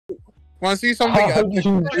Want to see something How epic? did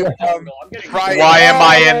you drown? Right. Why am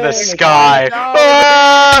I in the sky? No.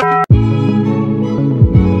 Ah!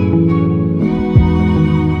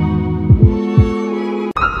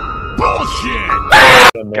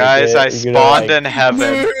 Guys, I spawned in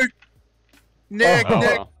heaven. Nick,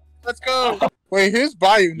 let's go. Wait, who's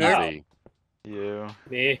by you, Nick? You.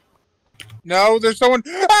 Me. No, there's someone.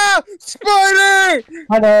 Ah! Spider!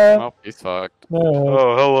 Hello. Oh, he's fucked. No.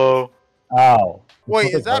 Oh, hello. Ow.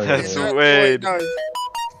 Wait, is that That's Wade? Wade. No.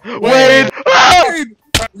 Wade! Ah!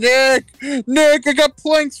 Wade! Nick, I got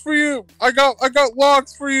planks for you. I got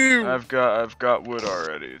logs for you. I've got wood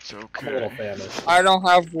already. It's I'm a little okay. famished. I don't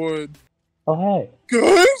have wood. Oh, hey.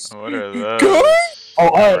 Guys? What are those? Guys?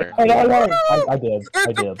 Oh, hey. Sorry. Hey. I did.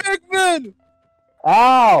 It's a pigman!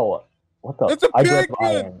 Ow! What the? It's a I dropped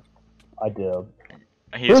pigman! iron. I did.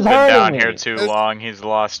 He's Who's been hurting down me? here too long. He's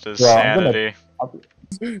lost his Bro, I'm gonna- sanity.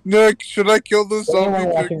 Nick, should I kill the zombie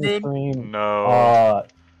Anyone watching the pigman? stream? No.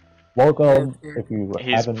 Welcome. If you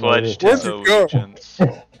He's haven't pledged noticed. his Where'd you go? allegiance.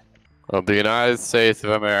 Of the United States of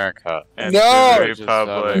America. And No! to the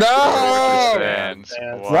republic No! for which it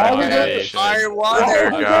stands, Why one would I nation, want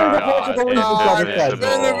under it. God,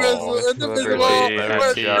 Indivisible, liberty and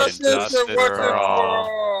with justice justice for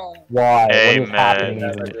all. Why? What is happening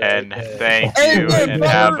Amen. even? And thank you, Amen, and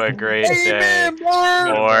brother. have a great day. Amen,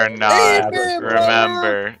 brother. Or not. Amen,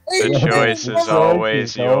 Remember, the Yes, choice the is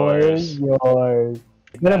always always yours. yours.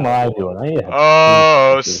 What am I doing? I need to have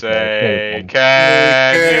Oh, Okay, say, okay.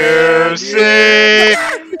 can you see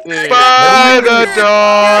by the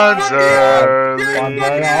dawn's early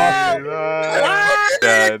light?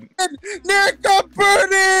 Dead. Nick, I'm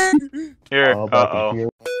burning! Here, Oh, about to uh-oh. hear-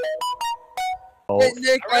 Hey,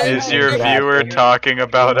 Nick, Is your viewer talking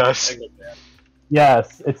about us?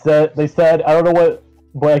 Yes, it said. They said. I don't know what,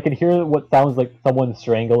 but I can hear what sounds like someone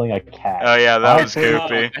strangling a cat. Oh yeah, that was Okay.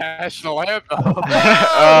 goofy. National anthem.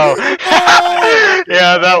 Oh.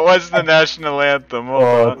 Yeah, that was the national anthem. Hold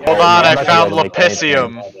on, okay. Hold on, I'm I not found gonna make anything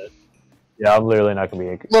Lapicium. of it. Yeah, I'm literally not gonna be.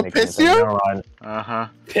 making anything. Lapicium? Never mind. Uh-huh.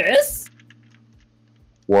 Piss?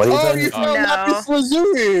 What Oh, even? you found No. Lapis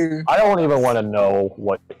Lazuli! I don't even want to know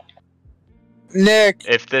what. Nick,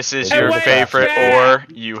 If this is Hey, your wait, favorite Jack! ore,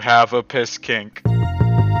 you have a piss kink.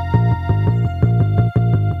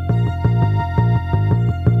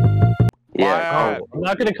 Yeah, I'm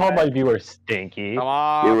not gonna call my viewers stinky. Come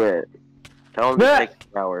on. Do it. Tell him to take a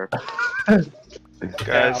shower.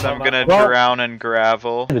 Guys, I'm gonna Well- drown in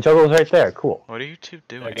gravel. The juggle was right there. Cool. What are you two Yeah,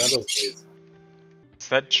 doing? grab those please. Is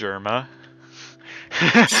that Germa?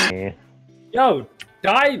 Yeah. Yo,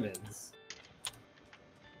 diamonds!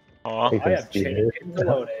 Aw. Hey, I have Steve. chain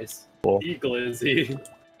melones. Cool. Glizzy.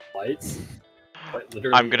 Lights. Quite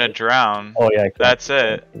literally. I'm gonna drown. Oh yeah. That's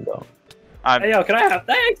it. No. I'm. Hey yo, can I have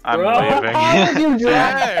thanks, I'm bro? leaving. How did you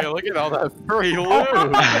drown? Hey, look at all that free loot. Look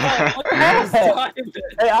at this diamond.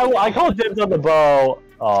 Hey, I called dibs on the bow.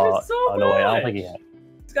 There's so Oh no, wait, I don't much. think he had.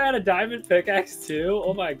 This guy had a diamond pickaxe too.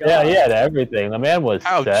 Oh my god. Yeah, he had everything. The man was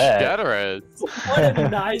How set. generous. What a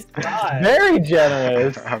nice guy. Very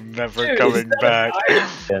generous. I'm never Dude, coming is that a back.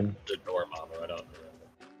 diamond? The door mama right up there.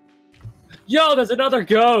 Yo, there's another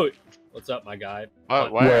goat. What's up, my guy?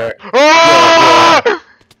 What? Where? Where? Ah!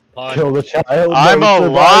 Pun. Kill the child. I'm no survivor.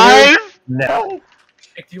 alive? No.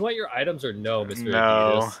 Nick, do you want your items or no, Mr.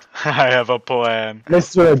 No, Adidas? I have a plan.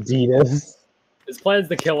 Mr. Adidas. His plan's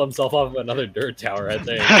to kill himself off of another dirt tower, I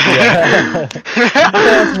think. Yeah.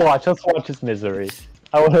 Let's watch his misery.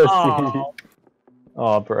 I want to Aw. see.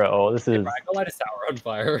 Oh, bro, this is. Brian, go light his tower on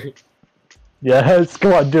fire. Yes,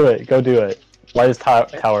 come on, do it. Go do it. Light his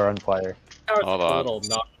tower on fire. Tower's Hold a on. little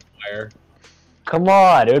not on fire. Come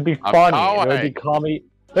on, it would be I'm funny. It would be going. comedy.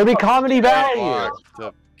 There'd be comedy value. Walk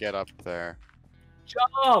to get up there.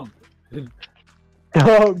 Jump!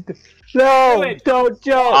 Don't. No, Do it. don't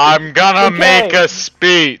jump. I'm gonna Okay. make a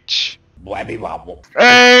speech. Wabby wobble.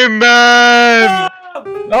 Amen!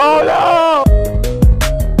 Oh no!